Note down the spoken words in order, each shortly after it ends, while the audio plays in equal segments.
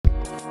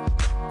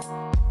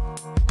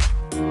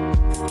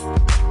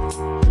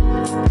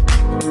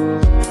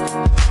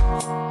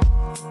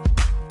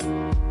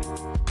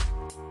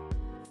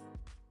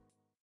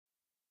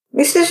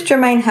is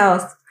Germain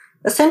Health,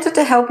 a centre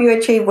to help you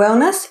achieve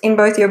wellness in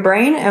both your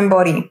brain and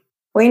body.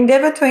 We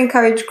endeavour to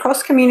encourage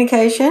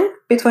cross-communication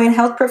between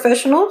health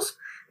professionals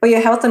for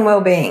your health and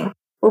well-being.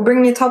 We'll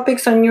bring you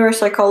topics on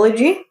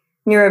neuropsychology,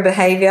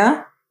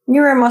 neurobehaviour,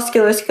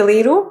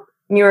 neuromusculoskeletal,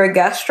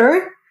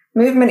 neurogastro,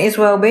 movement is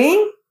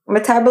well-being,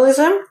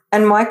 metabolism,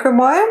 and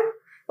microbiome,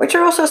 which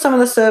are also some of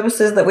the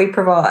services that we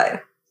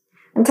provide.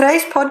 And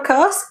today's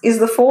podcast is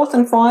the fourth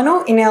and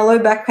final in our low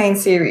back pain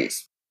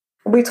series.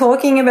 We'll be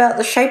talking about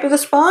the shape of the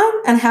spine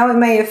and how it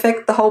may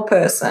affect the whole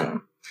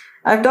person.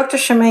 I have Dr.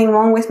 Charmaine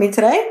Wong with me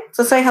today.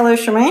 So say hello,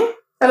 Charmaine.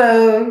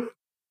 Hello.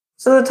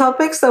 So the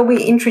topics that we'll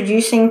be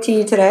introducing to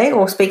you today,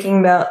 or speaking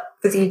about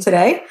with you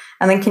today,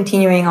 and then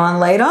continuing on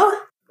later,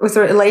 with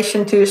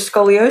relation to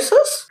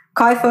scoliosis,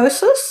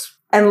 kyphosis,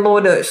 and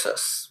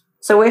lordosis.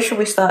 So where should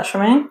we start,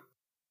 Charmaine?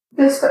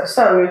 Let's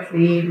start with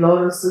the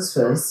lordosis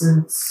first,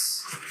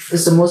 since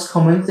it's the most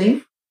common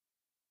thing.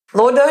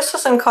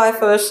 Lordosis and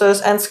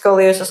kyphosis and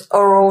scoliosis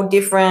are all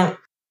different,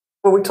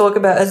 what we talk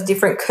about as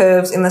different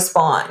curves in the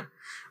spine.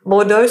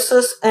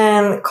 Lordosis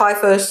and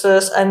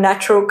kyphosis are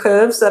natural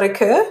curves that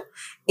occur.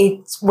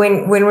 It's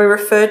when we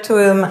refer to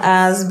them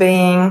as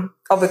being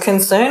of a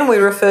concern, we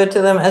refer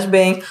to them as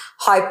being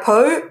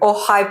hypo or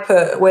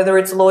hyper, whether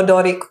it's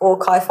lordotic or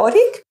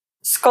kyphotic.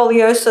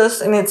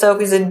 Scoliosis in itself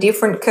is a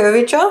different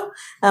curvature.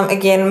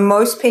 Again,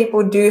 most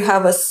people do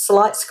have a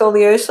slight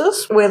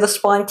scoliosis where the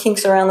spine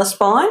kinks around the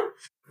spine.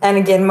 And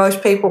again,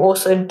 most people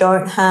also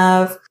don't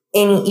have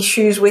any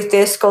issues with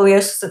their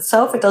scoliosis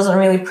itself. It doesn't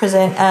really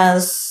present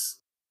as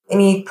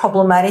any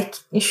problematic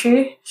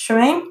issue,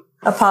 Charmaine,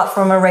 apart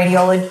from a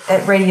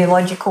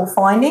radiological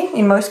finding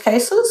in most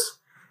cases.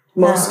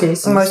 Most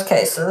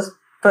cases.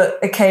 But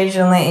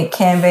occasionally it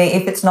can be,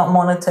 if it's not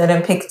monitored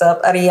and picked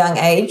up at a young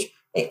age,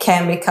 it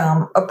can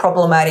become a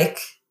problematic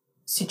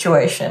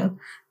situation.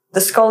 The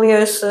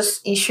scoliosis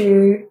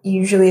issue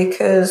usually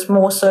occurs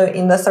more so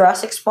in the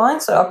thoracic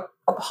spine, so up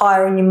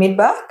higher in your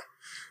mid-back,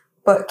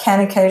 but can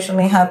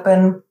occasionally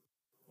happen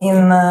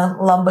in the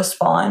lumbar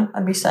spine,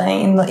 I'd be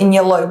saying, in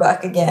your low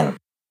back again,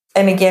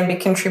 and again be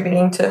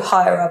contributing to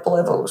higher up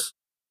levels.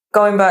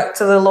 Going back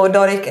to the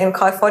lordotic and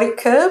kyphotic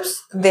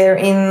curves, they're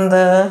in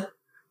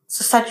it's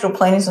the sagittal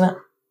plane, isn't it?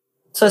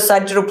 So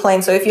sagittal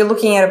plane, so if you're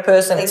looking at a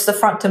person, it's the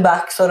front to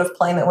back sort of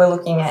plane that we're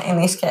looking at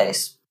in this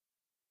case.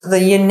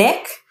 Your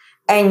neck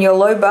and your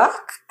low back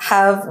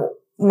have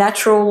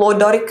natural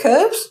lordotic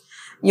curves.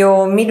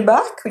 Your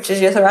mid-back, which is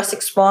your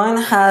thoracic spine,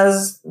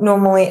 has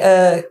normally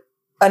a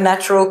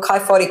natural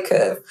kyphotic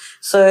curve.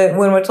 So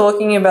when we're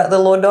talking about the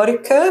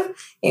lordotic curve,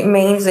 it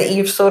means that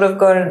you've sort of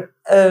got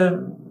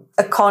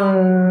a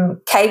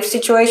concave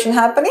situation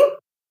happening.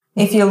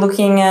 If you're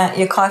looking at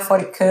your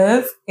kyphotic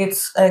curve,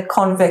 it's a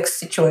convex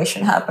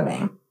situation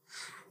happening.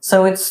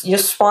 So your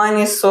spine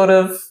is sort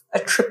of a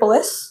triple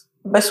S,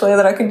 the best way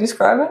that I can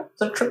describe it.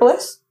 It's a triple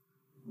S.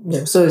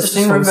 Yeah, so it's just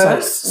in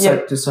reverse.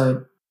 Side to side.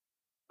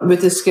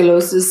 With the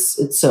scoliosis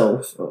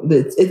itself,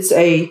 it's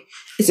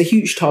a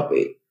huge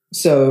topic.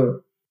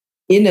 So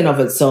in and of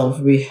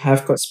itself, we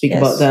have got to speak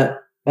about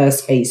that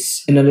as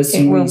another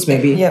series,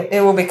 maybe. Yeah,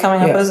 it will be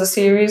coming up as a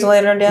series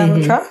later down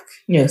the track.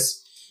 Yes.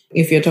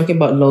 If you're talking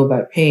about low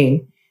back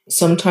pain,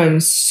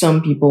 sometimes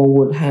some people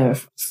would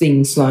have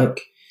things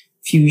like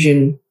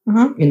fusion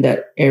in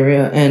that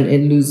area and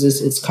it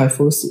loses its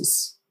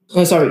kyphosis.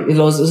 It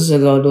loses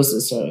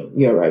lordosis. Sorry,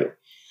 you're right.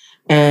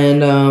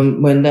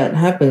 And when that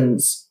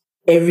happens,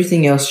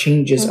 everything else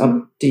changes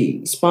up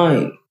the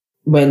spine.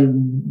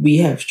 When we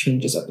have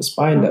changes up the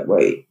spine that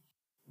way,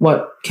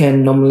 what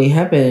can normally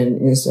happen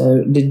is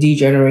the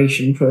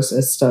degeneration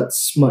process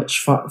starts much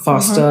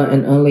faster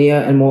and earlier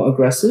and more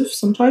aggressive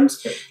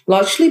sometimes,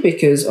 largely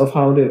because of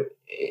how the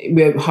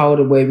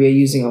way we are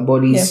using our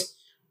bodies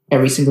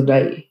every single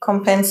day.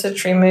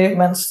 Compensatory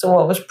movements to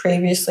what was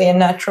previously a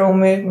natural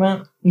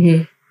movement,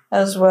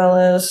 as well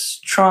as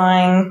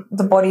trying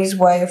the body's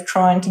way of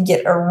trying to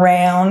get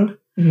around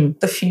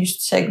the fused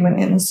segment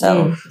in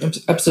itself.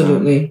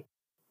 Absolutely.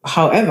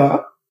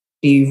 However,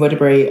 the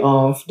vertebrae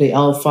of the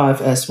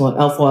L5-S1,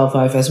 L4,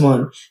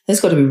 L5-S1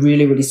 has got to be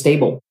really, really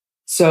stable.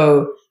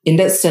 So in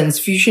that sense,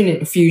 fusion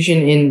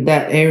in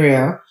that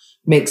area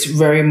makes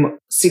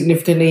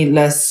significantly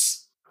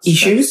less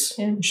issues,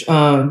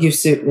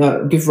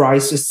 give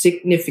rise to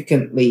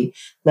significantly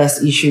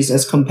less issues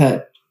as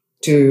compared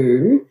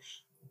to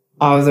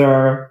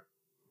other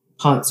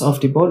parts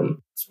of the body.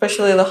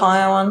 Especially the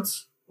higher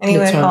ones.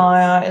 Anywhere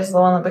higher is the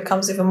one that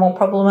becomes even more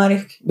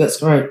problematic.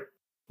 That's right.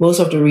 Most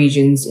of the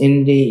regions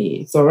in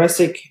the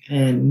thoracic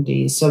and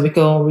the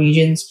cervical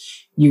regions,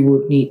 you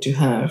would need to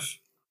have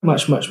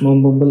much, much more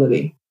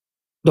mobility.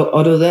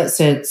 Although that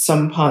said,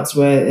 some parts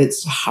where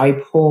it's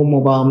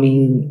hypomobile,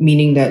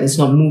 meaning that it's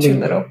not moving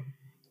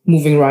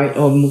right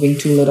or moving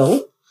too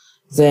little,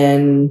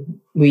 then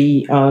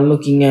we are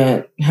looking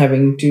at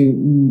having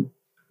to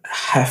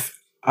have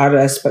other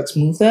aspects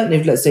move that.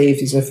 If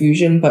it's a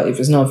fusion, but if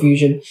it's not a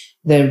fusion,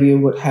 then we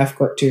would have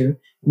got to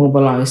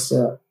mobilize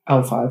the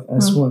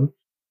L5-S1.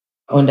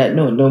 On that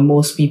note, though,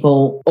 most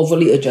people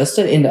overly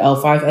adjusted in the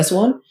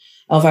L5-S1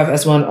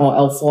 L5S1 or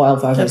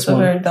L4, That's a L5S1.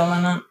 very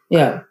dominant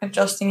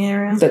adjusting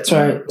area. That's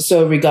right.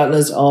 So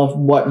regardless of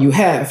what you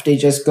have,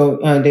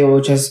 they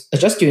will just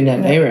adjust you in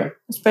that area.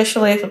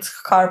 Especially if it's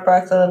a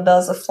chiropractor that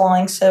does a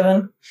flying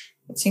 7.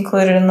 It's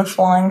included in the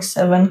flying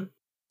 7.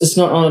 It's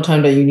not all the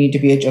time that you need to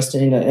be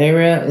adjusted in that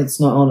area.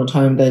 It's not all the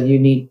time that you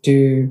need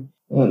to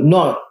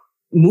not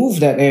move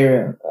that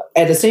area.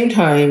 At the same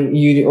time,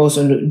 you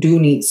also do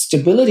need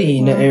stability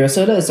in that area.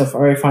 So that is a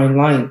very fine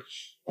line.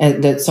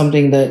 And that's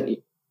something that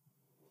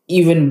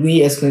even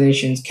we as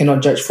clinicians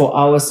cannot judge for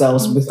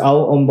ourselves with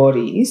our own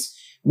bodies.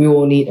 We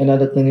will need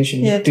another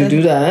clinician to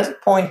do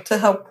that. To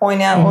help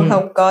point out or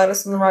help guide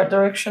us in the right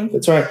direction.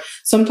 That's right.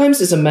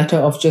 Sometimes it's a matter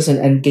of just an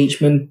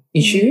engagement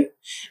issue,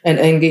 an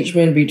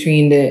engagement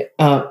between the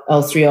L3,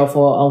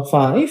 L4,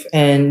 L5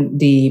 and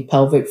the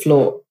pelvic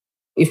floor.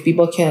 If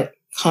people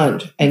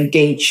can't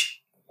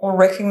engage or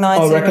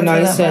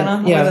recognize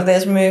that, whether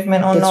there's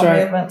movement or not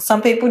movement.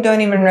 Some people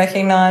don't even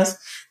recognize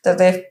that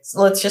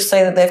let's just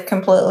say that they've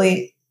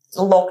completely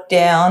locked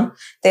down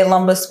their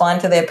lumbar spine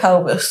to their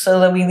pelvis. So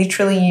they'll be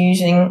literally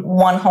using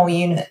one whole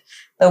unit.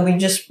 They'll be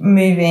just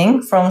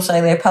moving from,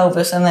 say, their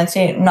pelvis and that's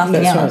it,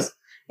 nothing else.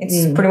 Right.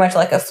 It's pretty much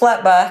like a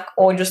flat back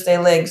or just their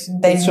legs.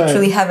 They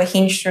literally have a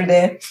hinge through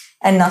there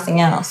and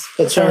nothing else.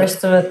 The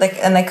rest of it,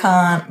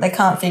 they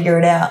can't figure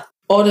it out.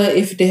 Or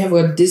if they have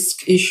a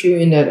disc issue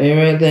in that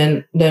area,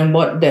 then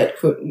what that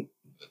could,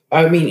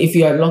 I mean, if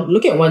you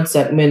look at one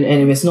segment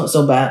and if it's not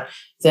so bad,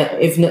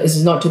 that if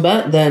it's not too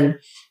bad, then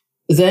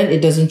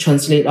it doesn't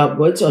translate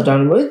upwards or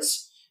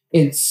downwards.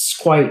 It's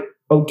quite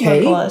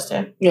okay. Localized,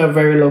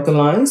 very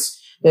localized.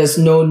 There's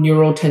no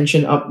neural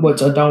tension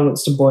upwards or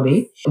downwards to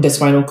body, the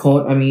spinal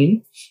cord, I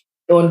mean.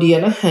 On the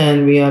other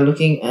hand, we are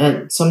looking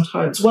at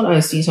sometimes, what I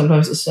see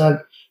sometimes is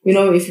that,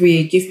 if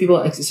we give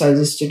people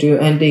exercises to do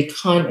and they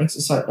can't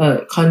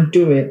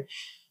do it,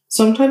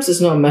 sometimes it's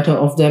not a matter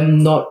of them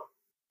not,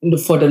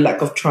 for the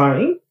lack of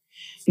trying.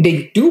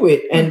 They do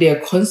it and they are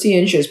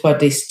conscientious, but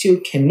they still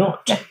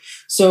cannot. Yeah.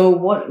 So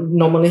what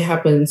normally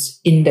happens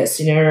in that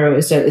scenario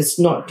is that it's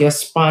not their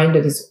spine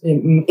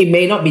it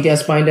may not be their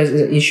spine that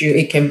is an issue.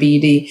 It can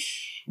be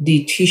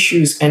the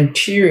tissues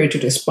anterior to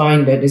the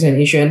spine that is an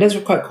issue. And that's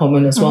quite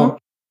common as well.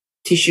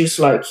 Tissues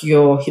like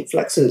your hip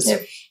flexors,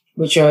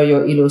 which are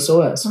your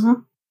iliopsoas.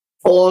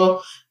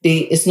 Or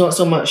it's not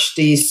so much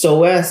the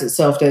psoas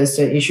itself that is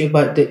the issue,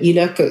 but the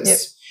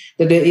iliacus.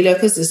 The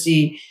iliacus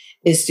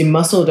is the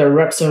muscle that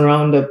wraps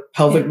around the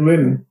pelvic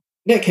rim.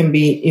 That can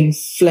be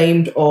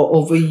inflamed or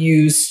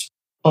overused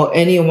or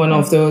any one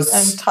of those.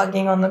 And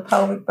tugging on the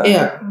pelvic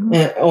bone.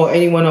 Or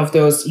any one of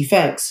those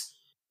effects.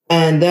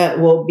 And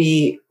that will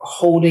be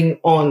holding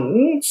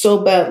on so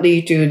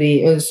badly to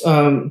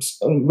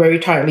very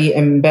tightly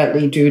and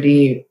badly to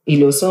the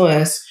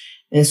iliopsoas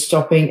and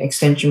stopping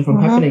extension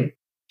from happening.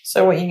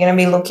 So what you're going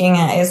to be looking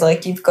at is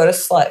like you've got a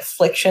slight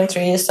flexion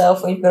through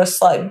yourself or you've got a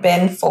slight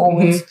bend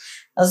forwards.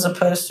 As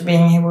opposed to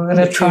being able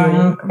to try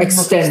and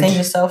extend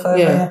yourself over.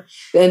 Yeah.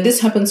 And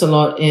this happens a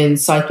lot in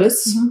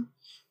cyclists,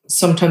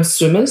 sometimes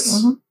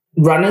swimmers,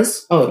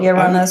 runners.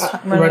 Runners.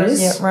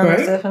 Runners, right?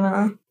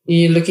 Definitely.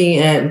 You're looking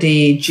at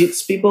the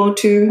jits people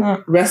too,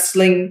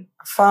 wrestling.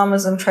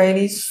 Farmers and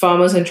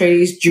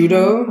tradies,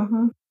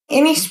 judo.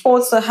 Any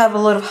sports that have a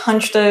lot of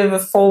hunched over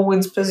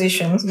forwards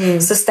positions,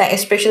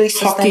 especially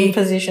sustained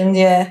positions,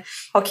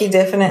 hockey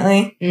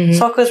definitely.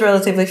 Soccer's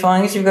relatively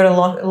fine because you've got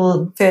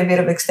a fair bit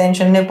of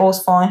extension.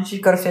 Netball's fine because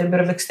you've got a fair bit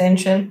of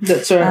extension.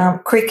 That's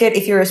right. Cricket,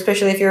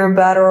 especially if you're a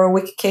batter or a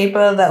wicket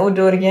keeper, that will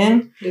do it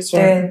again. That's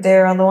right.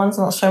 There are other ones,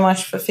 not so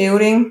much for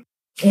fielding.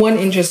 One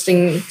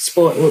interesting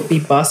sport would be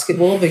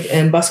basketball.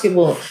 And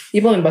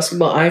people in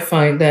basketball, I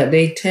find that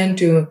they tend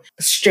to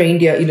strain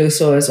their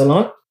iliopsoas a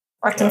lot.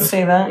 I can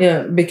see that.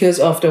 Yeah, because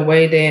of the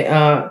way they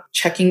are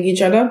checking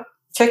each other.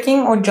 Checking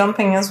or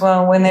jumping as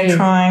well when they're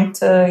trying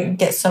to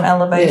get some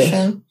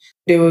elevation. Yes.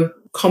 They will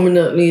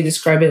commonly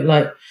describe it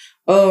like,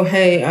 oh,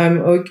 hey,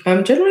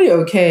 I'm generally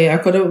okay.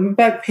 I've got a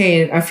back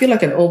pain. I feel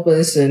like an old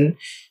person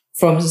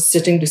from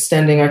sitting to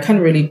standing. I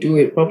can't really do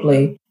it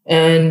properly.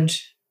 And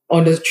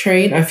on the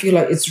train, I feel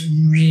like it's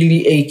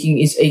really aching.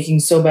 It's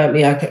aching so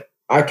badly. I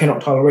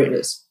cannot tolerate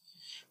this.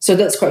 So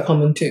that's quite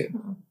common too.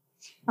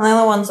 And the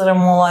other ones that are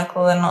more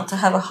likely than not to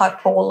have a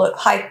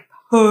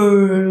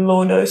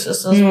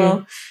hypolordosis as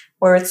well,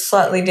 where it's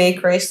slightly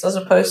decreased as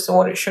opposed to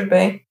what it should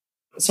be.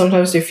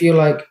 Sometimes they feel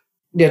like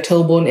their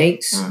tailbone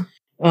aches.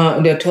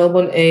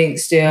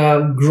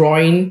 Their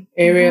groin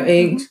area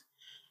aches.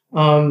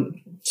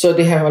 So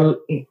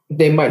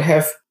they might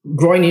have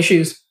groin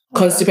issues,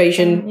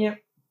 constipation,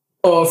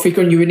 or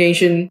frequent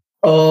urination,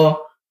 or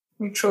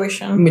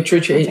micturition. I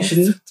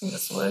think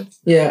that's the word.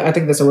 Yeah, I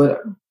think that's the word.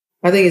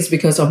 I think it's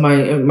because of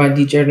my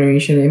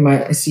degeneration in my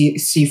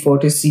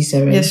C4 to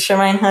C7. Yes,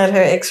 Charmaine had her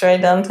X-ray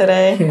done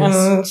today,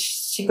 and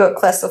she got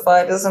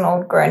classified as an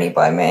old granny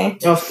by me.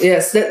 Oh,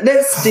 yes,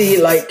 that's the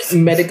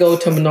medical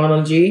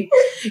terminology.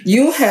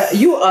 You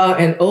are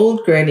an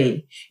old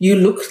granny. You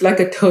look like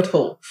a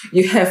turtle.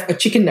 You have a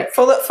chicken neck.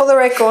 For the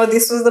record,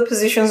 this was the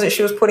positions that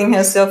she was putting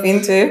herself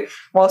into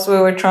whilst we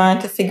were trying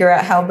to figure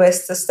out how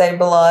best to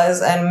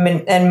stabilize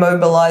and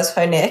mobilize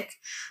her neck.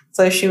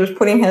 So she was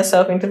putting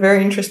herself into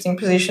very interesting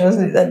positions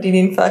that did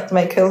in fact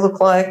make her look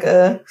like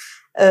a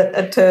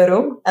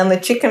turtle. And the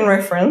chicken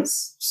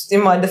reference, just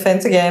in my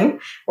defense again,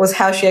 was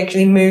how she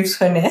actually moves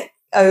her neck.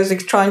 I was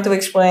trying to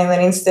explain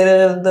that instead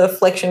of the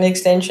flexion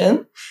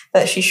extension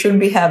that she should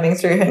be having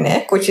through her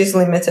neck, which is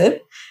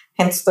limited,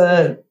 hence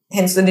the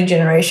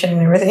degeneration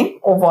and everything,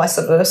 or vice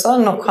versa.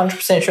 I'm not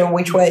 100% sure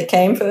which way it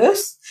came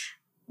first.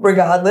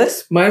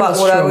 Regardless,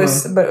 what I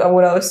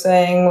was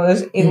saying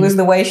was it was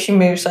the way she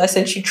moves. So I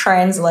said she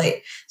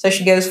translate. So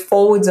she goes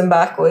forwards and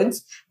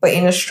backwards, but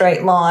in a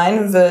straight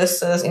line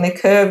versus in a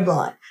curved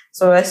line.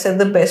 So I said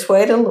the best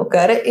way to look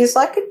at it is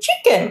like a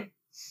chicken.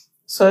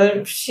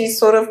 So she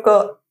sort of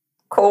got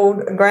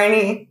called a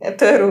granny, a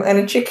turtle, and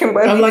a chicken.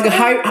 I'm like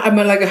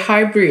a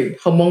hybrid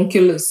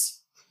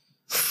homunculus.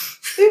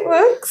 It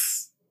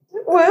works.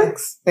 It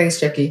works. Thanks,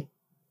 Jackie.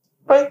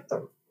 But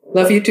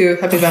love you too.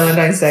 Happy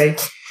Valentine's Day.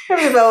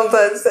 Happy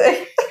Valentine's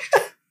Day.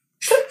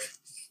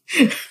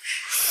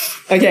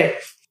 Okay,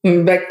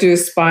 back to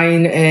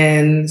spine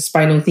and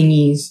spinal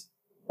thingies.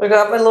 We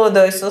got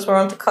lordosis, we're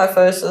on to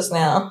kyphosis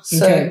now.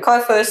 So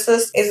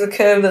kyphosis is a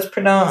curve that's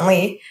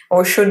predominantly,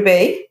 or should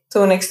be,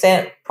 to an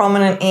extent,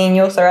 prominent in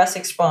your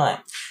thoracic spine.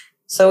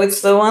 So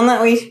it's the one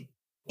that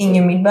in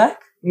your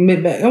mid-back?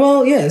 Mid-back.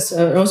 Well, yes.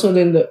 Also,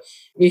 then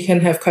you can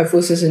have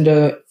kyphosis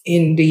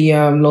in the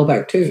low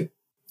back too.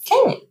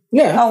 Can you?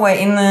 Yeah. Oh wait,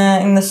 in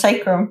the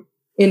sacrum.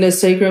 In the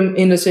sacrum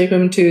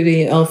to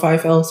the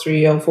L5,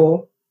 L3,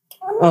 L4.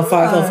 L5,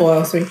 L4,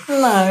 L3.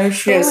 No,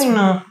 surely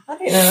not. I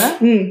didn't know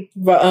that.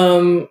 But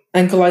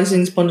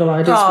ankylosing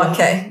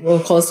spondylitis will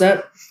cause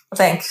that.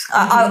 Thanks.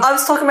 I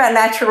was talking about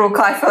natural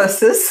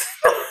kyphosis.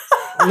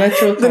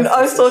 Natural kyphosis.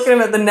 I was talking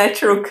about the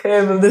natural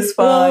curve of the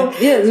spine.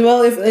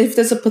 Well, if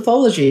there's a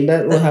pathology,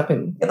 that will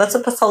happen. Yeah, that's a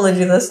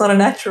pathology. That's not a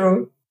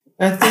natural.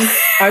 I think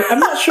I'm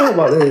not sure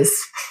about this.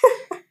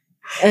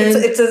 And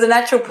it's a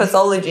natural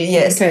pathology,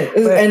 yes. Okay,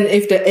 and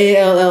if the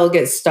ALL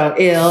gets stuck,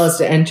 ALL is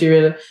the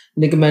anterior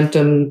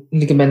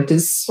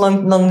ligamentous.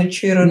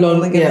 Longitudinal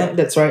ligament. Yeah,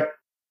 that's right.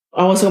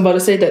 I was about to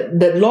say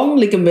that long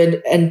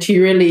ligament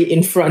anteriorly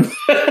in front.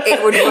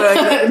 It would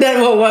work. That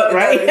will work,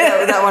 right?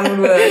 That one would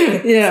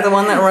work. Yeah. It's the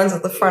one that runs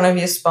at the front of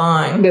your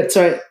spine. That's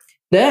right.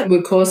 That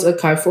would cause a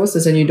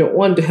kyphosis, and you don't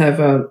want to have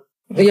a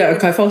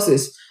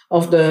kyphosis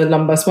of the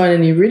lumbar spine,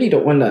 and you really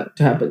don't want that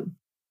to happen.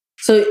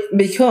 So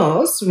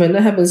because when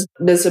that happens,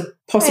 there's a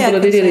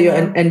possibility that your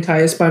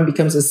entire spine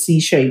becomes a C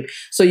shape.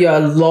 So you're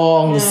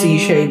along the C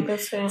shape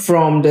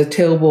from the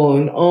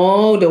tailbone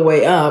all the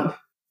way up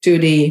to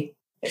the...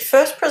 It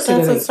first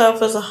presents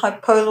itself as a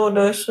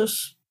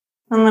hypolordosis,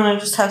 and then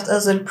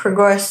as it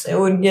progresses, it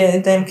would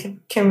then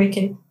can make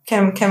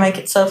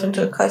itself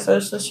into a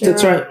kyphosis.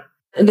 That's right.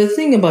 And the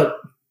thing about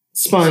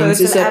spines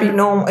is that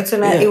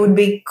it would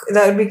be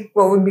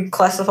what would be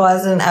classified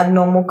as an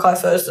abnormal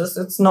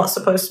kyphosis. It's not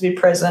supposed to be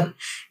present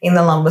in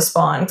the lumbar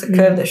spine. It's a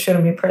curve that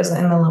shouldn't be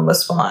present in the lumbar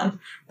spine.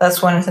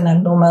 That's when it's an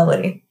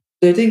abnormality.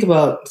 The thing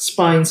about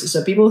spines is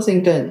that people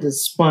think that the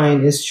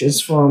spine is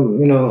just from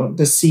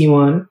the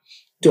C1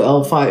 to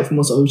L5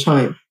 most of the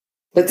time.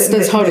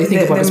 That's how they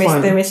think about the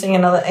spine. They're missing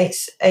another eight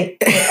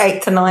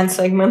to 9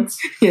 segments.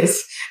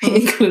 Yes,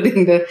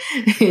 including the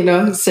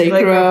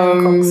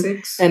sacrum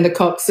and the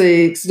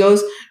coccyx.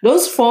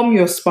 Those form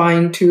your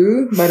spine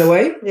too, by the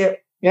way.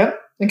 Yep.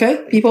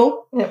 Okay,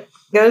 people. Yep.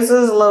 Goes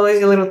as low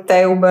as your little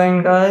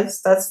tailbone,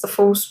 guys. That's the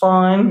full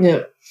spine.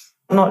 Yep.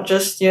 Not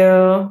just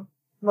your,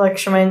 like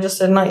Shemaine just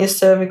said, not your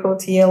cervical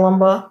to your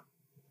lumbar.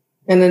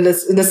 And then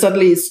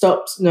suddenly it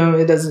stops. No,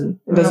 it doesn't.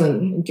 It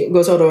doesn't. It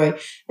goes all the way.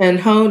 And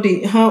how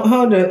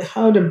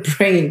the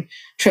brain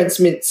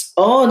transmits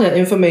all the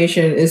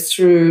information is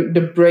through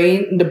the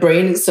brain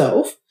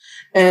itself,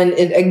 and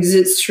it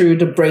exits through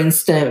the brain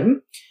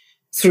stem,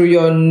 through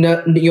your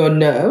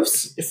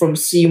nerves from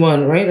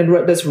C1, right, and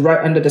that's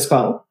right under the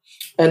skull,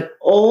 and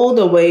all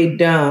the way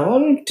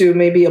down to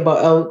maybe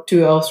about L2,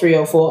 L3,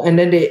 L4, and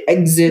then they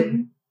exit.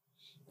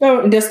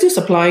 No, they're still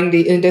supplying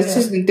the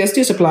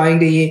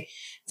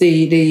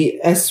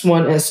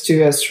S1, S2,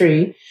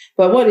 S3.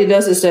 But what it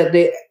does is that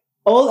they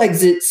all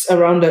exits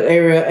around that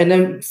area and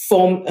then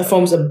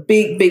forms a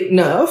big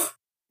nerve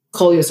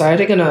called your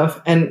sciatic nerve,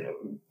 and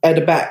at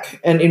the back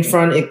and in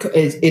front it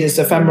is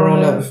a femoral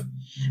nerve.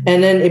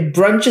 And then it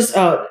branches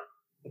out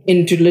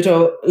into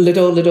little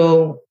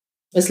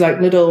it's like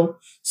little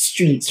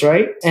streets,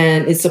 right?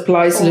 And it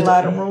supplies it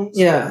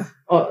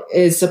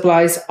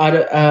supplies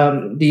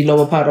the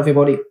lower part of your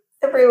body.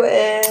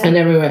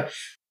 Everywhere.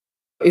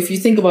 If you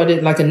think about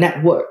it like a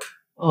network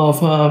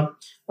of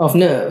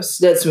nerves,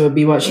 that will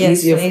be much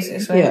easier.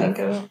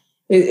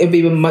 It'll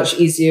be much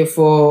easier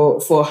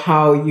for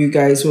how you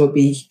guys will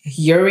be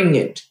hearing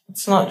it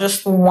It's not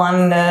just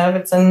one nerve,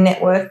 it's a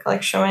network, like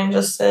Charmaine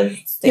just said.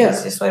 It's the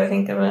easiest way to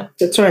think of it.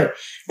 That's right.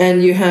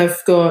 And you have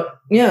got,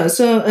 it's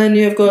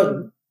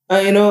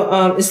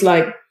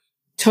like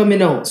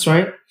terminals,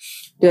 right?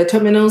 There are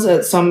terminals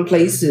at some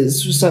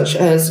places, such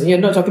as, you're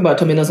not talking about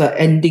terminals like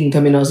ending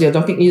terminals.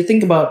 You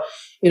think about,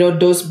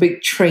 those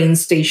big train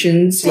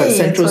stations, like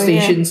central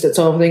stations, that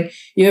sort of thing.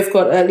 You have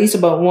got at least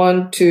about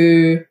 1,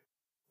 2,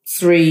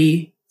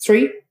 3.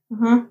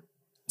 Mm-hmm.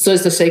 So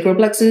it's the sacral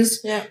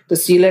plexus, the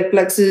celiac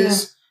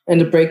plexus,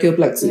 and the brachial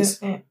plexus.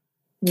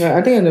 Yeah,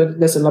 I think I know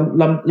there's a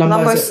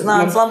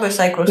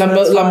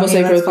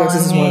lumbosacral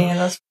plexus is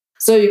one.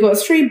 So you've got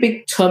 3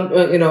 big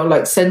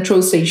like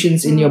central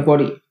stations in your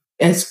body,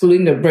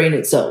 excluding the brain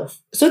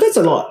itself. So that's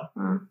a lot.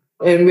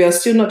 And we are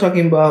still not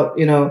talking about,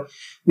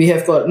 we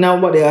have got now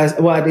what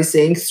are they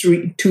saying?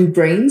 2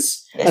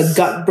 brains, a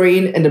gut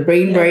brain and a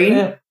brain.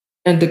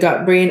 And the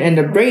gut brain and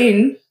the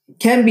brain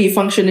can be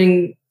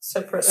functioning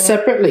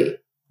separately.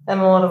 And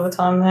a lot of the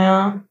time they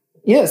are.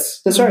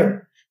 Yes, that's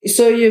right.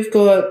 So you've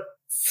got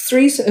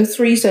 3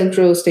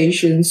 central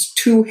stations,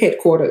 2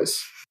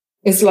 headquarters.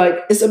 It's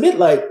a bit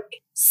like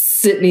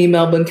Sydney,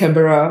 Melbourne,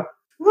 Canberra.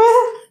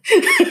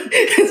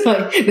 It's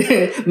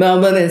like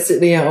Melbourne and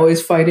Sydney are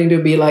always fighting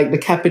to be like the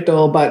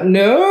capital, but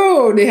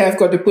no, they have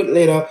got to put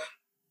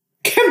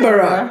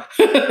Canberra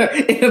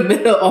in the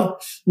middle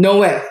of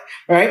nowhere,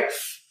 right?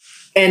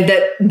 And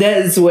that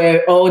is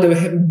where all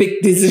the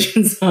big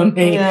decisions are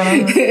made. Yeah.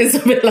 It's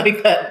a bit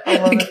like that.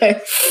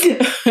 Okay.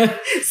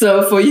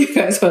 So for you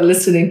guys who are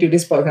listening to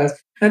this podcast,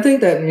 I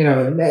think that,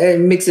 it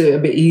makes it a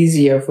bit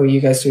easier for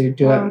you guys to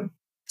do it.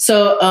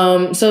 So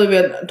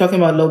we're talking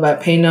about low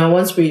back pain now.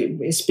 Once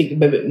we speak a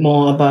bit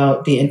more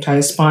about the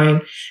entire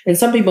spine, and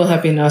some people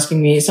have been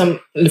asking me, some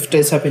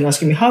lifters have been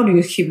asking me, how do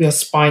you keep your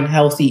spine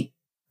healthy?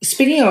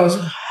 Speaking of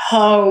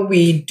how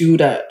we do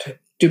that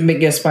to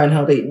make your spine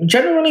healthy,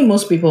 generally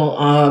most people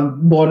are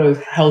born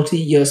with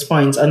healthier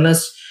spines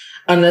unless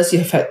you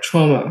have had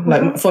trauma.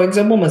 Like for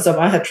example, myself,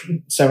 I had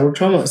several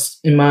traumas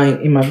in my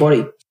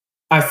body.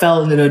 I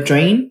fell into the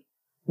drain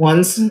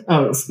once,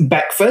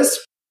 back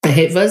first.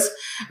 Head first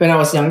when I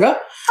was younger.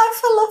 I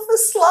fell off a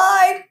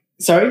slide.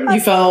 Sorry, you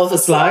fell off a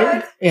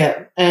slide?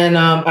 Yeah. And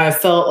I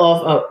fell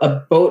off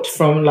a boat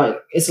from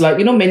it's like,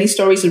 many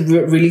stories of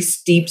really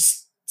steep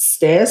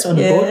stairs on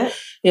the boat.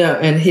 Yeah,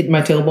 and hit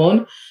my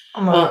tailbone.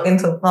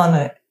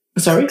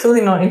 Sorry?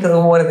 Clearly not into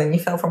the water, then you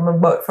fell from a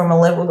boat, from a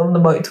level of the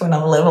boat to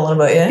another level of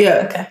the boat, yeah?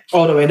 Yeah. Okay.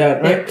 All the way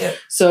down, right? Yeah.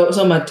 So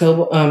my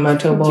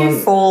tailbone... Did you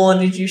fall or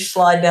did you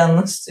slide down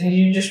the stairs? Did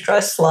you just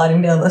try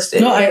sliding down the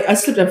stairs? No, I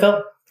slipped and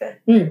fell.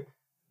 Okay.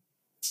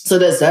 So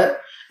there's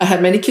that. I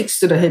had many kicks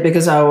to the head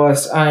because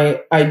I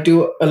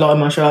do a lot of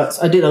martial arts.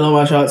 I did a lot of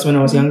martial arts when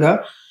I was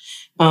younger.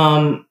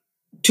 2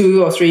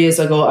 or 3 years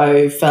ago,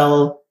 I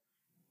fell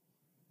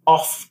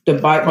off the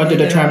bike onto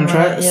the tram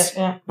tracks.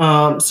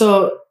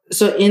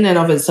 So in and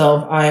of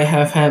itself, I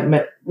have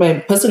had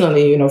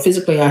personally,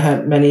 physically, I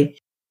had many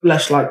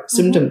flash-like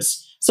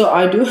symptoms. So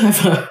I do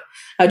have a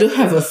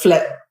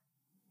flat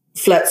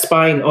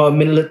spine or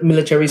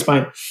military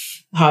spine.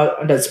 How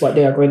that's what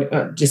they are going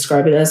to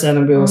describe it as,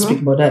 and we will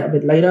speak about that a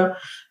bit later.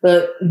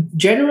 But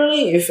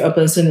generally, if a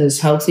person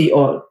is healthy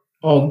or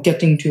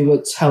getting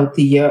towards a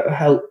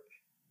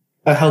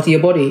healthier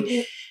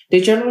body,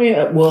 they generally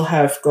will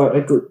have got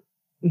a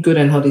good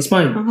and healthy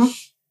spine.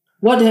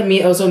 What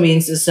that also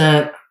means is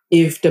that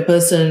if the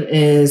person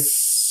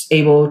is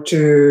able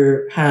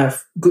to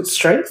have good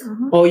strength,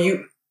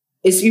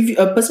 if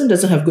a person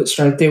doesn't have good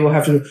strength, they will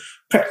have to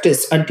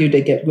practice until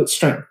they get good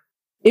strength.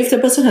 If the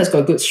person has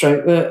got good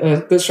strength,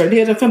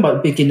 they are talking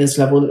about beginner's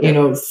level,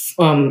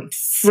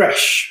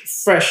 fresh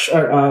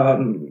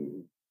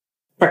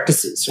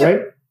practices,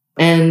 right?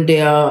 And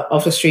they are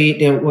off the street,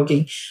 they're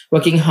working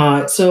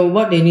hard. So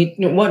what they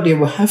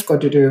will have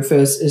got to do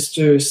first is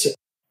to,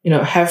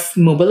 have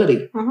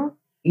mobility,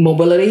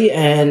 mobility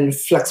and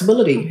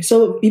flexibility.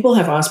 So people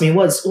have asked me,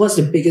 what's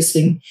the biggest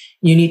thing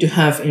you need to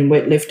have in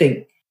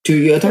weightlifting?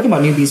 You're talking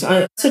about newbies.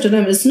 I said to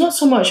them, it's not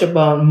so much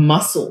about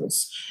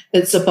muscles.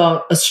 It's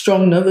about a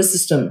strong nervous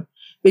system,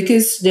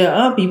 because there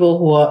are people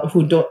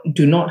who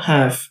do not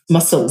have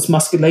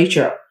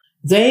musculature.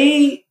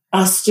 They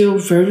are still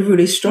very,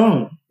 really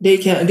strong. They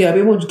are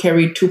able to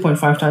carry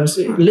 2.5 times,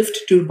 lift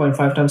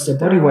 2.5 times their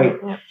body weight,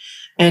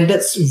 and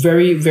that's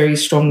very, very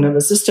strong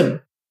nervous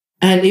system.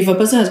 And if a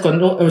person has got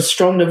a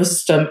strong nervous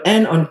system,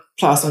 and on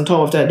top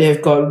of that,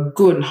 they've got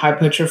good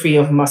hypertrophy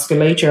of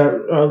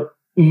musculature.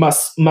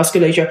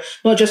 Musculature,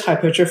 not just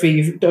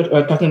hypertrophy.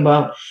 You're talking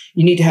about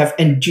you need to have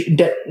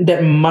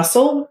that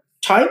muscle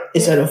type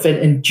instead of an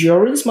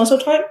endurance muscle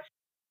type,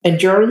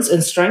 endurance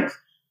and strength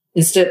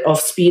instead of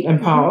speed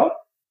and power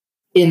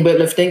in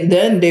weightlifting.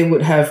 Then they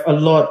would have a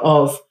lot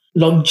of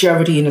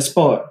longevity in the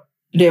sport.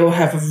 They will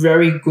have a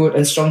very good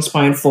and strong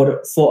spine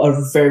for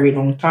a very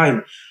long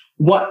time.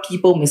 What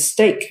people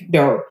mistake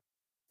though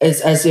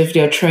is as if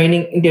they're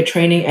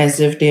training as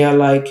if they are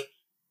like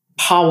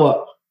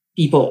power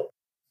people.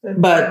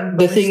 But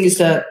the thing is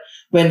that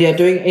when they are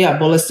doing,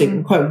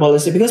 ballistic, quite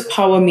ballistic, because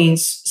power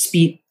means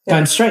speed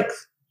times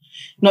strength.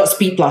 not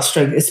speed plus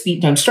strength, it's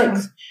speed times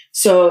strength.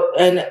 So,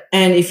 and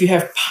if you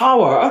have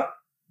power,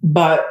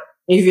 but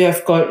if you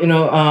have got,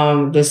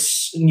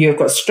 you've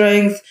got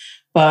strength,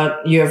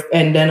 but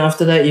and then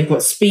after that you've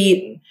got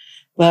speed,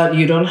 but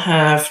you don't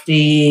have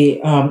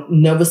the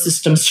nervous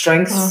system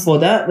strength for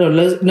that, or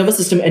nervous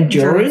system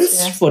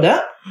endurance for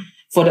that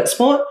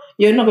sport,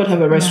 you're not going to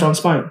have a very strong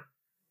spine.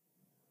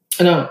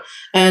 No.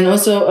 And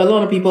also a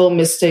lot of people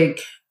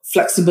mistake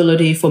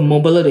flexibility for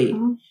mobility.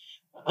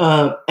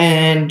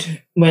 And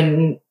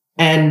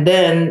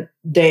then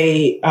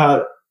they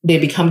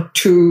become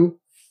too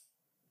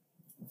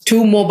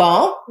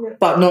mobile,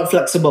 but not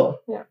flexible.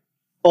 Yeah.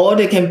 Or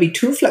they can be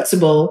too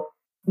flexible,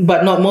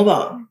 but not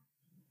mobile.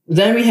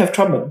 Then we have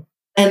trouble.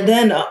 And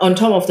then on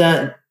top of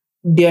that,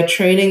 their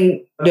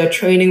training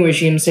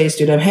regime says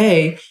to them,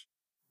 hey,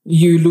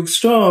 you look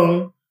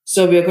strong,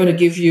 so we're going to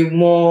give you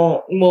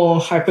more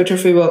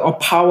hypertrophy work or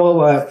power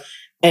work,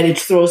 and it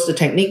throws the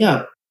technique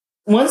up.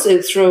 Once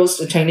it throws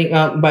the technique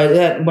up, by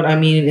that, what I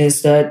mean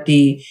is that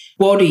the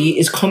body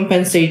is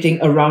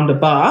compensating around the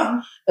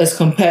bar as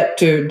compared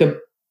to the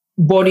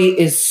body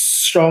is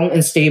strong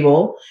and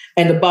stable,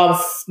 and the bar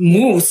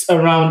moves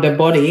around the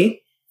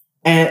body,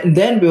 and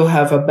then we'll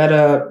have a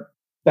better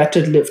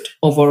lift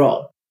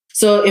overall.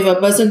 So if a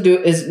person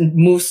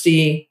moves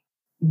the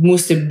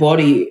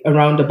body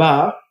around the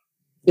bar,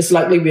 it's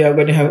likely we are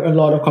going to have a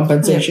lot of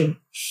compensation.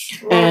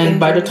 Yeah. And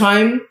by the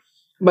time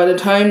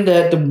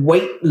that the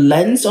weight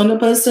lands on the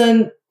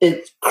person,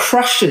 it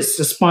crushes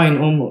the spine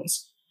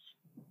almost.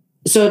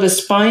 So the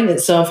spine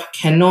itself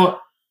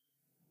cannot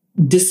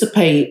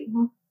dissipate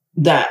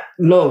that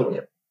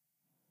load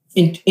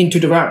into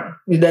the ground.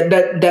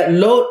 That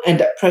load and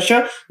that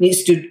pressure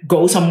needs to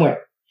go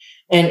somewhere.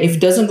 And if it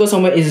doesn't go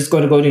somewhere, it's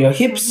going to go to your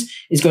hips,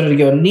 it's going to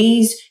your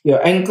knees,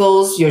 your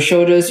ankles, your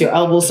shoulders, your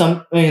elbows,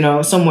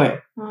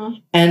 somewhere.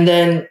 And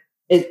then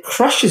it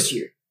crushes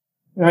you,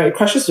 right? It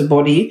crushes the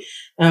body,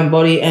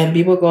 and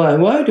people go like,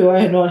 why do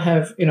I not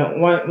have,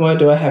 why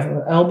do I have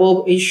an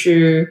elbow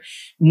issue,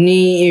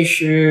 knee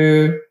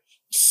issue,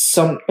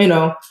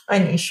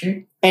 any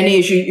issue?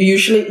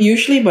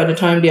 Usually by the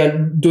time they are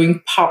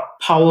doing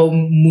power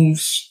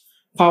moves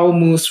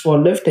for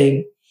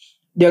lifting,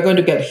 they're going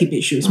to get hip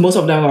issues. Most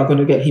of them are going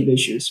to get hip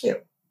issues. Yeah.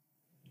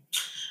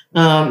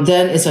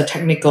 Then it's a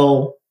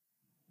technical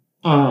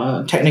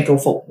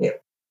fault. Yeah.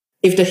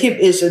 If the hip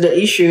is the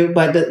issue,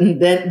 but then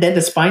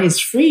the spine is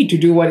free to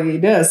do what it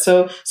does.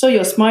 So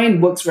your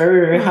spine works very,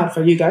 very hard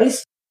for you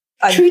guys.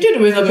 Treat it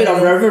with a bit of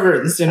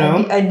reverence,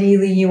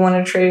 Ideally, you want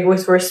to treat it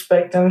with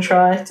respect and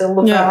try to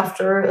look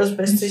after it as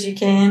best as you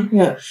can.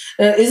 Yeah.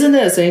 Isn't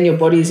there a saying your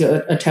body is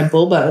a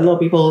temple? But a lot of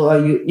people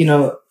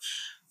are,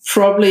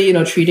 probably,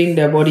 treating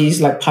their bodies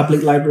like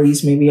public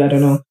libraries, maybe, I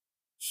don't know.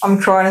 I'm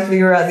trying to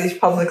figure out this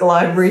public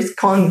libraries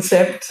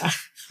concept.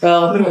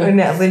 Well,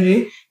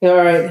 analogy. Yeah, all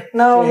right.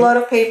 No, a lot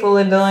of people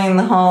are doing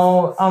the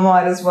whole, I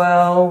might as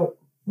well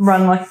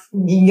run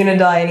you're going to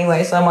die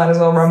anyway, so I might as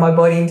well run my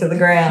body into the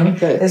ground.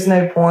 Okay. There's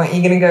no point.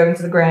 You're going to go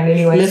into the ground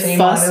anyway. Live so you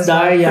fast, might as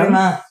die young.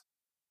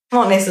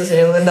 Not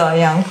necessarily die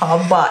young,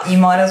 Pub, but you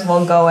might as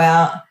well go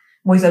out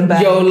with a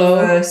bang.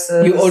 YOLO,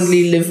 you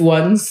only live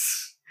once.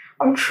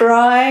 I'm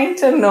trying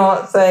to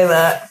not say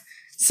that.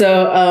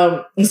 So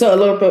a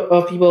lot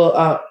of people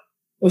are,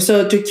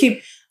 so to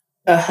keep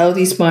a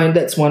healthy spine,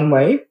 that's one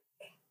way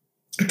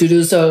to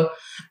do so.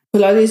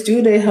 Pilates,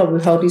 do they help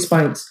with healthy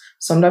spines?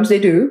 Sometimes they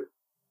do.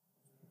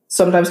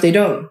 Sometimes they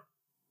don't.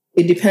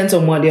 It depends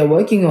on what they're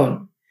working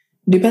on.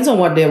 It depends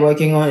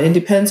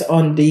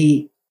on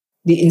the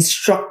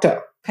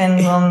instructor.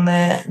 Depends on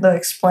the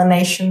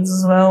explanations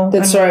as well.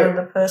 That's right.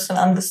 Whether the person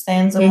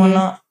understands and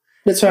whatnot.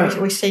 That's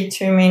right. We see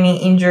too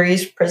many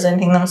injuries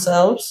presenting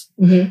themselves,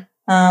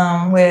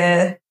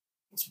 where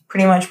it's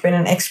pretty much been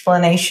an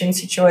explanation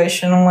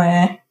situation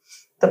where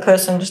the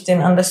person just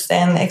didn't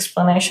understand the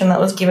explanation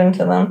that was given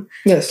to them.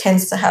 Yes.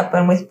 Tends to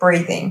happen with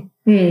breathing.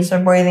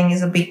 So breathing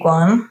is a big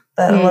one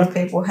that a lot of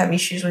people have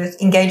issues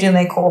with, engaging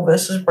their core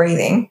versus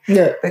breathing.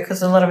 Yeah.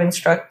 Because a lot of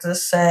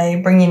instructors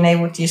say bring your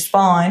navel to your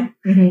spine,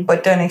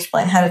 but don't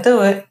explain how to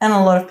do it. And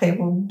a lot of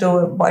people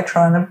do it by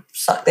trying to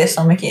suck their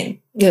stomach in.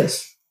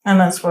 Yes. And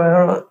that's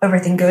where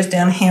everything goes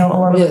downhill a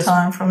lot of the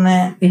time from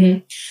there.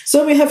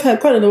 So we have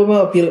had quite a number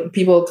of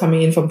people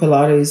coming in from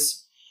Pilates,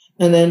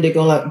 and then they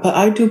go like, but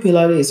I do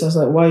Pilates. I was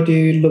like, why do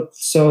you look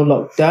so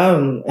locked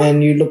down?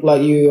 And you look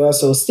like you are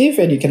so stiff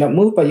and you cannot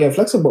move, but you're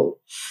flexible.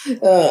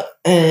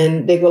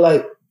 And they go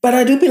like, but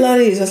I do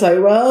Pilates. I was like,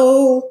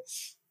 well,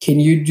 can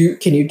you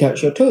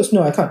touch your toes?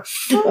 No, I can't.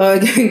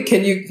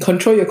 Can you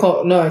control your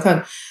core? No, I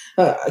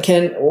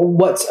can't.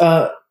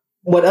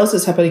 What else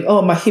is happening?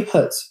 Oh, my hip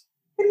hurts.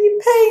 What are you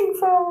paying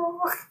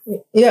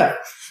for? Yeah.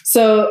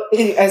 So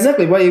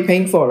exactly, what are you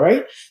paying for,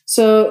 right?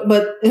 So,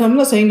 but I'm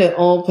not saying that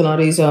all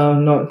Pilates are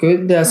not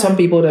good. There are some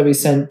people that we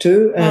send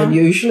to, and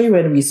usually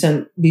when we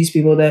send these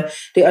people there,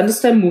 they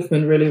understand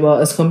movement really well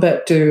as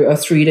compared to a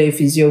 3-day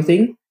physio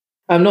thing.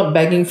 I'm not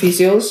begging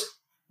physios,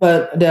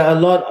 but there are a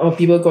lot of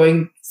people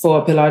going for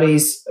a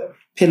Pilates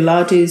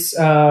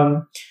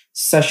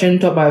session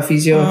taught by a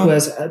physio who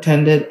has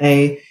attended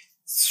a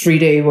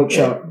 3-day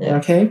workshop. Yeah.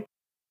 Okay.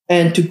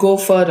 And to go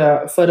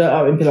further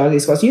out in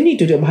Pilates class, you need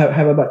to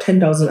have about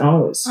 10,000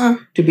 hours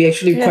to be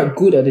actually quite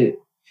good at it.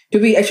 To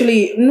be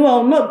actually,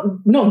 well,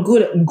 not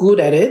good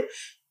at it,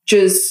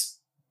 just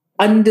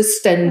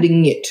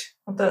understanding it.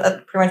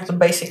 At pretty much the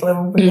basic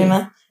level,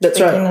 beginner. That's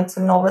beginner right. to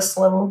novice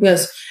level.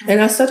 Yes.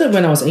 And I started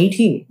when I was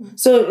 18.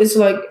 So it's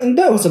like, and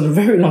that was a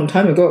very long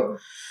time ago.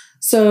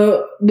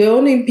 So the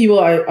only people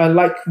I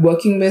like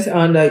working with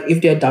are like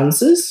if they're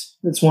dancers,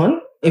 that's one.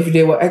 If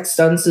they were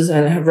ex-dancers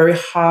and have very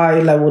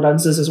high-level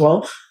dancers as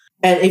well.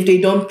 And if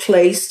they don't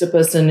place the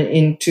person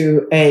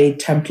into a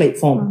template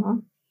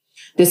form.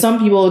 There's some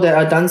people that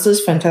are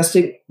dancers,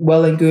 fantastic,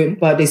 well and good,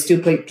 but they still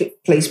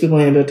place people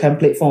into a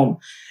template form.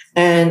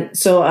 And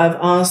so I've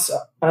asked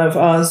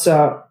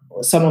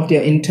some of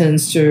their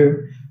interns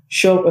to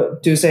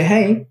say,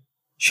 hey,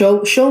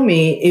 show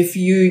me if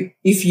you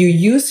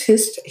use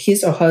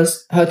his or her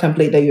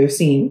template that you've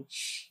seen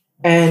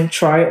and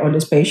try it on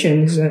this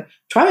patient.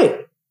 Try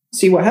it.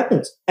 See what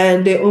happens.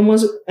 And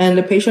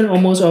the patient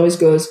almost always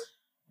goes,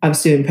 I'm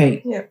still in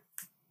pain.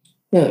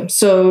 Yeah.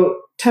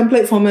 So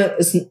template format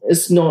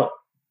is not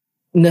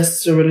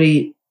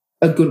necessarily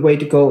a good way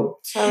to go.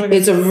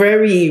 It's a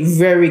very,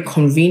 very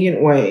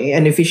convenient way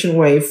and efficient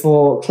way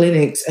for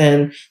clinics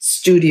and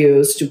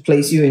studios to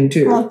place you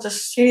into. Not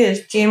just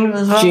studios, gyms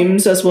as well.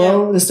 Gyms as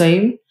well, the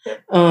same.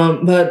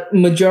 But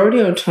majority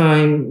of the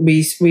time,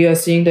 we are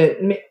seeing that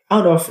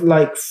out of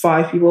like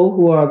 5 people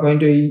who are going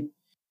to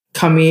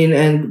come in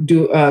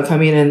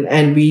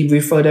and we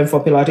refer them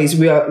for Pilates,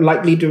 we are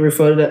likely to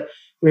refer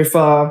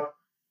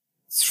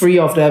 3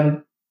 of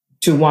them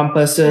to one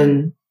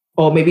person,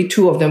 or maybe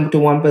 2 of them to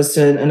one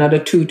person, another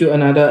 2 to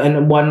another,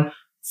 and 1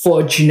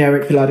 for a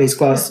generic Pilates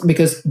class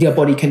because their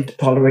body can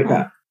tolerate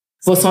that.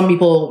 For some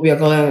people, we are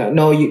going,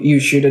 no, you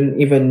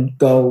shouldn't even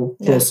go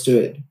close to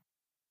it.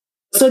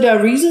 So there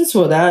are reasons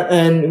for that,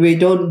 and we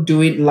don't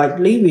do it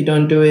lightly. We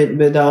don't do it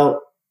without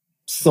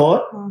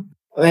thought,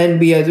 and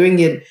we are doing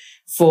it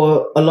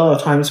for a lot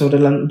of times for the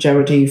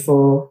longevity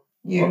for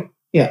you.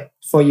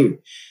 For you.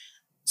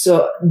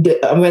 So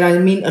when I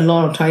mean a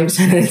lot of times,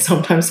 and then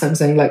sometimes I'm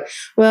saying like,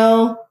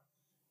 well,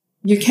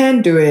 you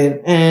can do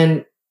it,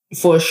 and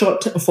for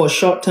short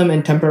term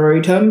and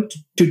temporary term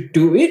to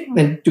do it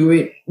and do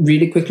it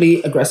really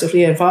quickly,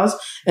 aggressively and fast,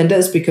 and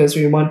that's because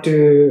we want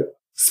to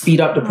speed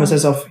up the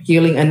process of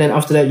healing, and then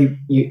after that you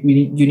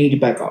need to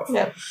back off.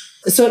 Yeah.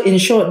 So in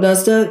short,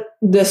 does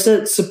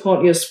that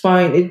support your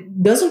spine?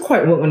 It doesn't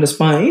quite work on the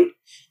spine.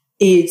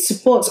 It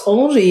supports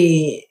all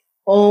the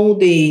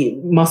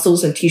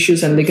muscles and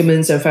tissues and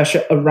ligaments and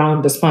fascia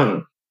around the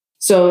spine.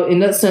 So in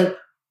that sense,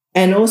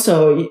 and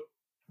also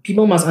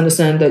people must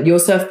understand that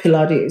Joseph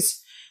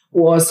Pilates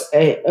was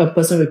a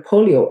person with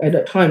polio at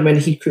that time when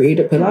he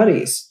created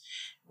Pilates.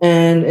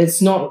 And it's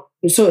not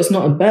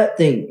a bad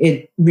thing.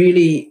 It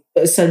really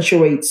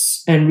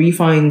accentuates and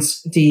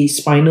refines the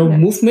spinal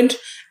movement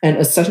and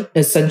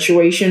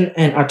accentuation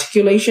and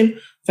articulation.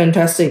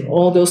 Fantastic.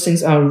 All those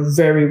things are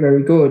very,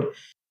 very good.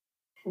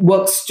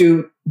 Works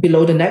to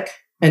below the neck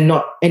and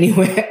not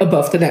anywhere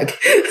above the neck.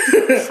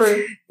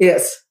 True.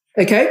 Yes.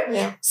 Okay.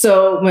 Yeah.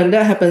 So when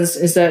that happens,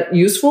 is that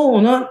useful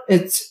or not?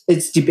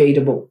 It's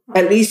debatable.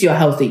 At least you're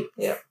healthy.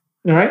 Yeah.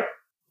 All right.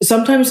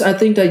 Sometimes I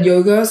think that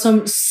yoga,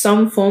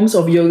 some forms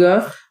of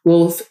yoga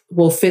will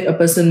fit a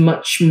person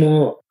much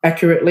more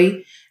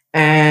accurately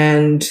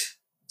and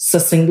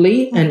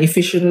succinctly and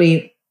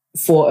efficiently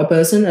for a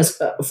person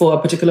for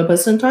a particular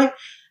person type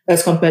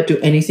as compared to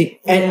anything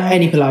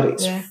any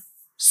Pilates. Yeah.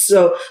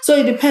 So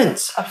it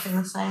depends. I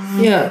feel the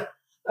same. Yeah.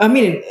 I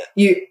mean,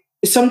 you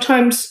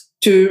sometimes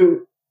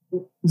to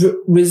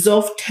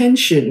resolve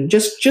tension,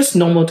 just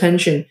normal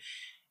tension,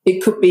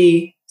 it could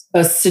be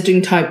a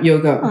sitting type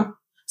yoga.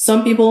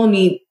 Some people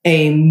need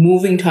a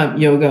moving type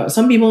yoga.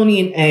 Some people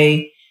need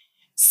a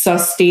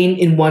sustained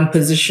in one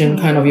position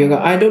kind of yoga.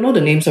 I don't know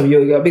the names of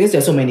yoga because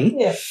there's so many.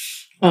 Yeah.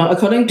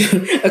 According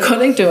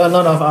to a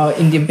lot of our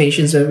Indian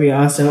patients that we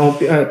asked, and all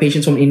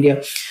patients from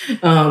India,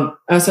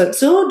 I said,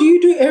 so do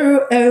you do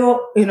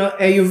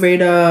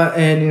Ayurveda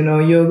and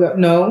yoga?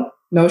 No,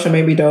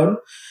 Charmaine, we don't.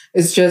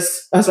 It's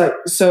just, I was like,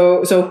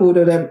 so who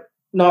do them?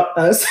 Not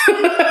us.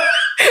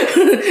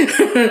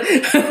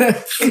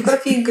 We've got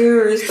a few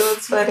gurus, so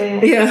it's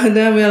funny. Yeah, and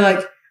then we're like,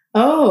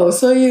 oh,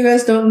 so you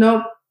guys don't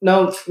know?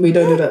 No, we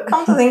don't do that.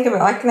 Come to think of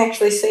it, I can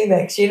actually see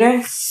that because you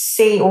don't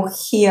see or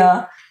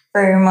hear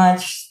very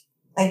much.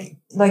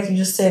 Like you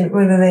just said,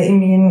 whether they're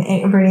Indian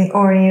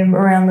or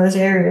around those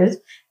areas,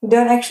 you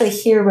don't actually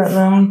hear about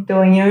them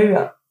doing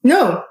yoga.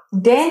 No.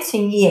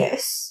 Dancing,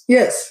 yes.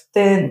 Yes.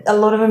 A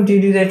lot of them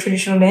do their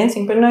traditional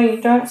dancing, but no,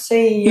 you don't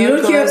see yoga. You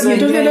don't hear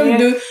them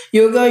do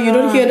yoga. You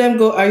don't hear them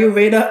go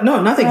Ayurveda.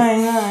 No, nothing.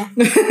 No.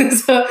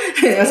 So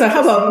I was like,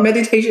 how about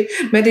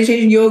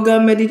meditation, yoga,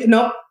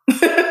 No.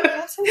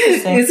 That's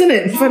interesting. Isn't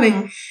it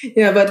funny?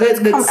 Yeah, but that's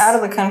come out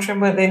of the country,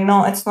 but they're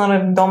not. It's not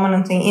a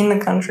dominant thing in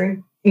the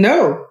country.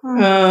 No.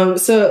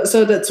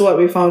 So that's what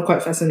we found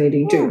quite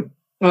fascinating too.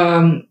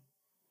 And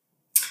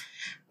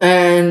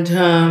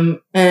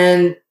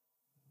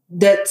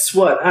that's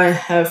what I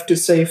have to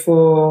say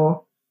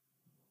for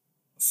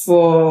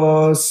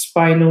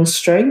spinal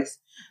strength.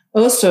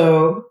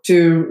 Also,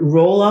 to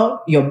roll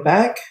out your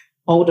back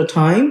all the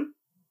time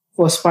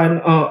for spine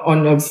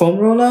on a foam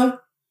roller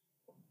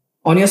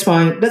on your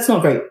spine, that's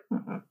not great.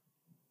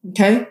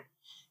 Okay?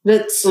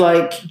 That's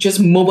like just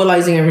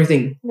mobilizing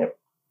everything. Yep.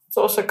 It's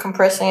also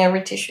compressing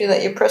every tissue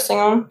that you're pressing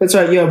on. That's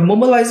right. You're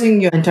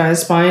mobilizing your entire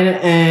spine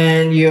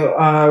and you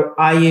are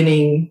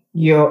ironing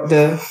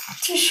the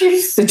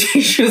tissues. The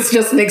tissues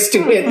just next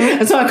to it.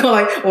 And so I go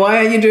like, why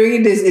are you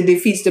doing this? It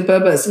defeats the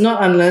purpose.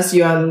 Not unless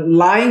you are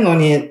lying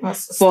on it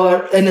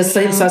for a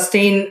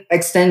sustained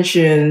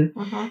extension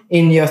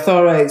in your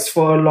thorax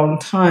for a long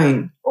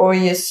time. Or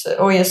your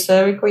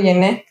cervical, your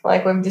neck,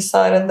 like we've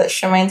decided that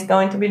Charmaine's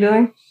going to be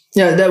doing.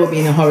 Yeah, that would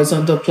be in a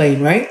horizontal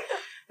plane, right?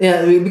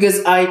 Yeah,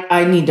 because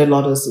I need the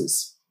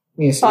lordosis.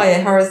 Yes. Oh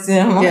yeah,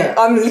 horizontal. Yeah.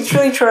 I'm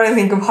literally trying to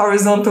think of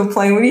horizontal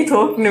plane. What are you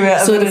talking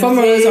about? So the foam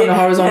roller is on the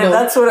horizontal. Yeah,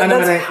 that's what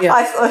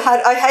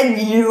I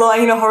had you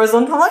lying in a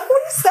horizontal. I'm like,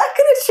 what is that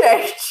going to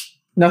change?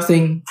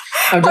 Nothing.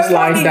 I'm just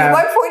lying down.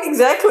 My point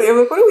exactly. I'm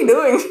like, what are we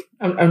doing?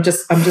 I'm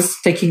just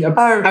taking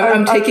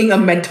I'm taking a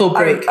mental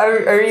break. I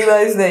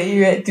realized that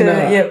you had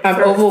to.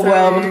 I'm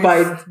overwhelmed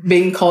by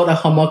being called a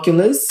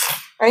homunculus.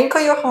 I didn't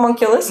call you a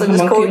homunculus. I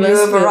just called you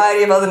a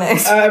variety of other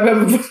names. I'm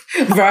a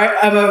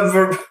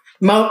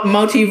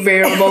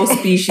multivariable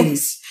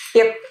species.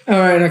 Yep. All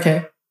right.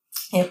 Okay.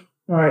 Yep.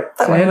 All right.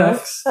 That one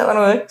works. That one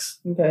works.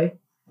 Okay.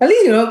 At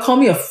least call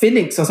me a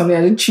phoenix or something.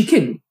 I didn't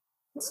chicken.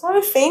 It's not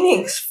a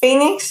phoenix.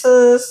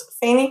 Phoenixes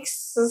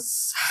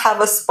have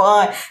a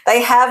spine.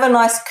 They have a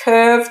nice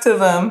curve to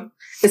them.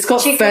 It's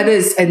got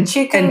feathers and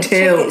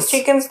tails.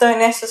 Chickens don't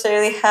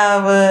necessarily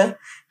have a.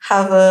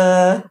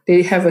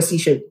 They have a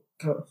C-shaped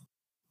curve.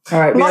 All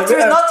right. Not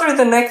through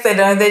the neck. They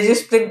don't.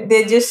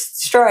 They're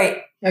just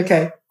straight.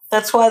 Okay.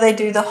 That's why they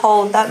do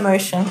that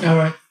motion. All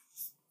right.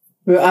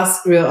 We'll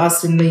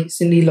ask Cindy.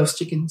 Cindy loves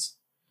chickens.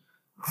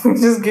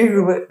 Just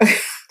Google it.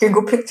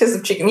 Google pictures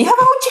of chicken. You have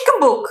a whole chicken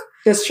book.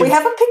 That's true. We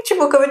have a picture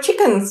book of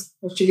chickens.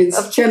 Of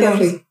chickens. Yeah,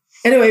 lovely.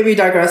 Anyway, we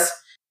digress.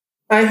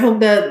 I hope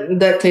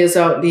that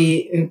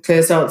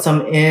clears out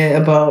some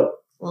air about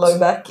low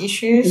back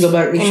issues.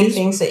 Any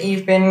things that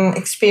you've been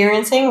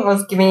experiencing.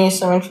 Was giving you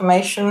some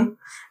information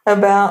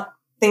about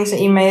things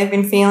that you may have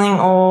been feeling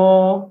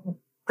or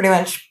pretty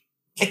much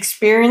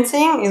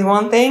experiencing is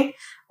one thing,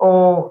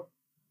 or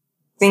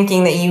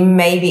thinking that you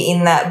may be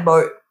in that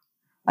boat,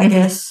 I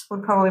guess,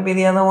 would probably be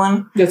the other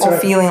one. That's or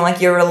right. Feeling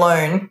like you're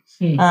alone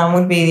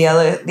would be the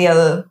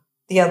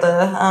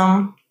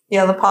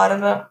other part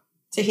of it.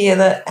 To hear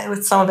that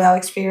with some of our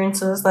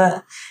experiences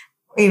that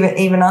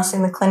even us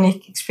in the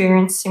clinic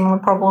experience similar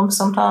problems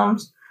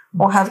sometimes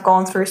or have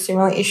gone through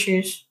similar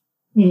issues.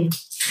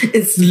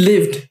 It's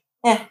lived.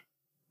 Yeah.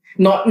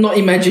 Not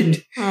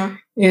imagined.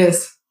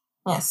 Yes.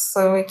 Yes,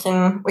 so we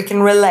can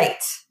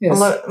relate. Yes.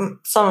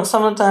 Some of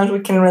the times we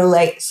can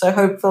relate. So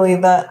hopefully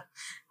that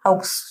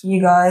helps you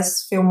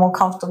guys feel more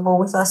comfortable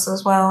with us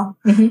as well.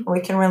 We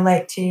can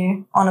relate to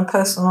you on a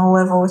personal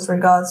level with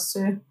regards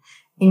to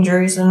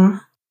injuries and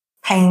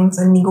pains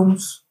and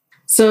niggles.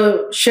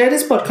 So share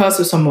this podcast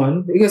with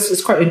someone because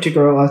it's quite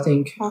integral, I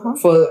think,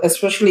 for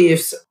especially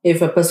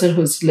if a person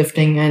who's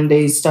lifting and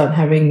they start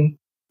having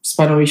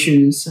spinal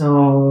issues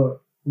or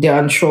they're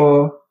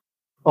unsure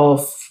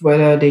of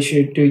whether they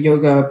should do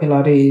yoga,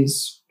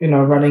 Pilates,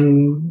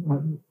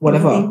 running,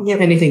 whatever,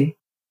 anything,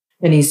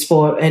 any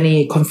sport,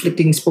 any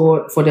conflicting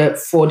sport for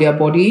their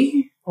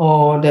body,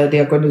 or that they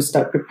are going to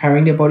start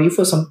preparing their body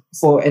for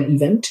an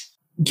event.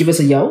 Give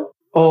us a yell.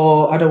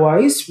 Or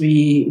otherwise,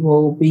 we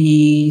will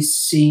be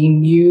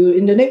seeing you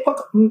in the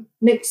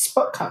next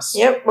podcast.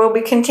 Yep, we'll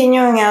be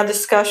continuing our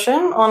discussion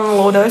on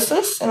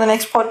lordosis in the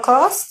next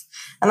podcast.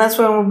 And that's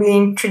when we'll be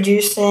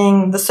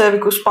introducing the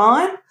cervical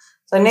spine,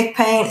 so neck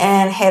pain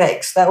and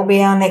headaches. That will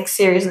be our next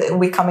series that will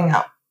be coming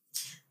up.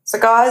 So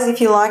guys, if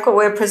you like what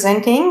we're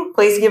presenting,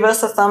 please give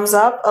us a thumbs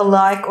up, a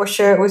like, or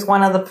share it with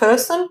one other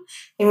person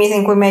whom you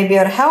think we may be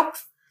able to help.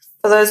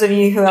 For those of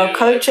you who are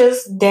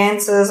coaches,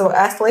 dancers, or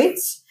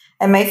athletes,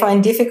 and may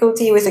find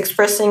difficulty with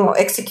expressing or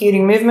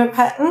executing movement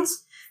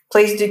patterns,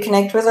 please do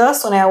connect with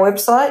us on our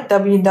website,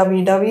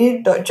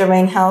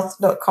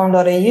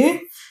 www.germainehealth.com.au.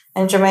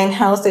 And Germaine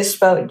Health is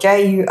spelled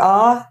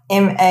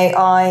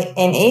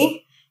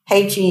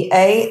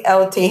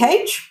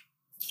JURMAINEHEALTH.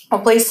 Or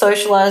please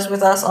socialise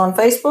with us on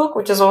Facebook,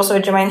 which is also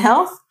Germaine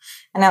Health,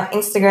 and our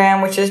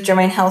Instagram, which is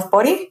Germaine Health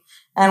Body.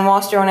 And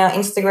whilst you're on our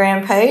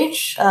Instagram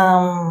page,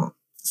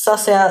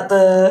 suss out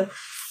the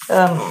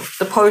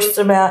posts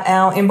about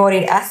our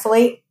embodied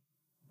athlete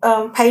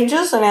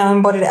pages and our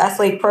embodied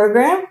athlete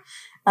program,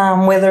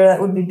 whether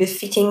that would be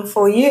befitting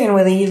for you and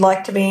whether you'd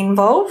like to be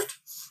involved.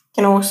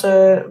 You can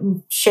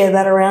also share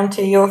that around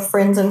to your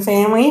friends and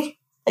family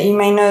that you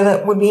may know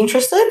that would be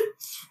interested.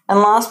 And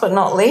last but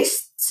not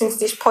least, since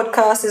this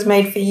podcast is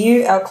made for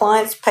you, our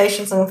clients,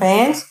 patients and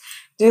fans,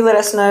 do let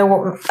us know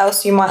what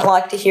else you might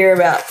like to hear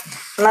about.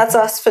 And that's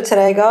us for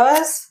today,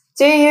 guys.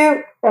 See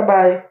you.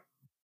 Bye-bye.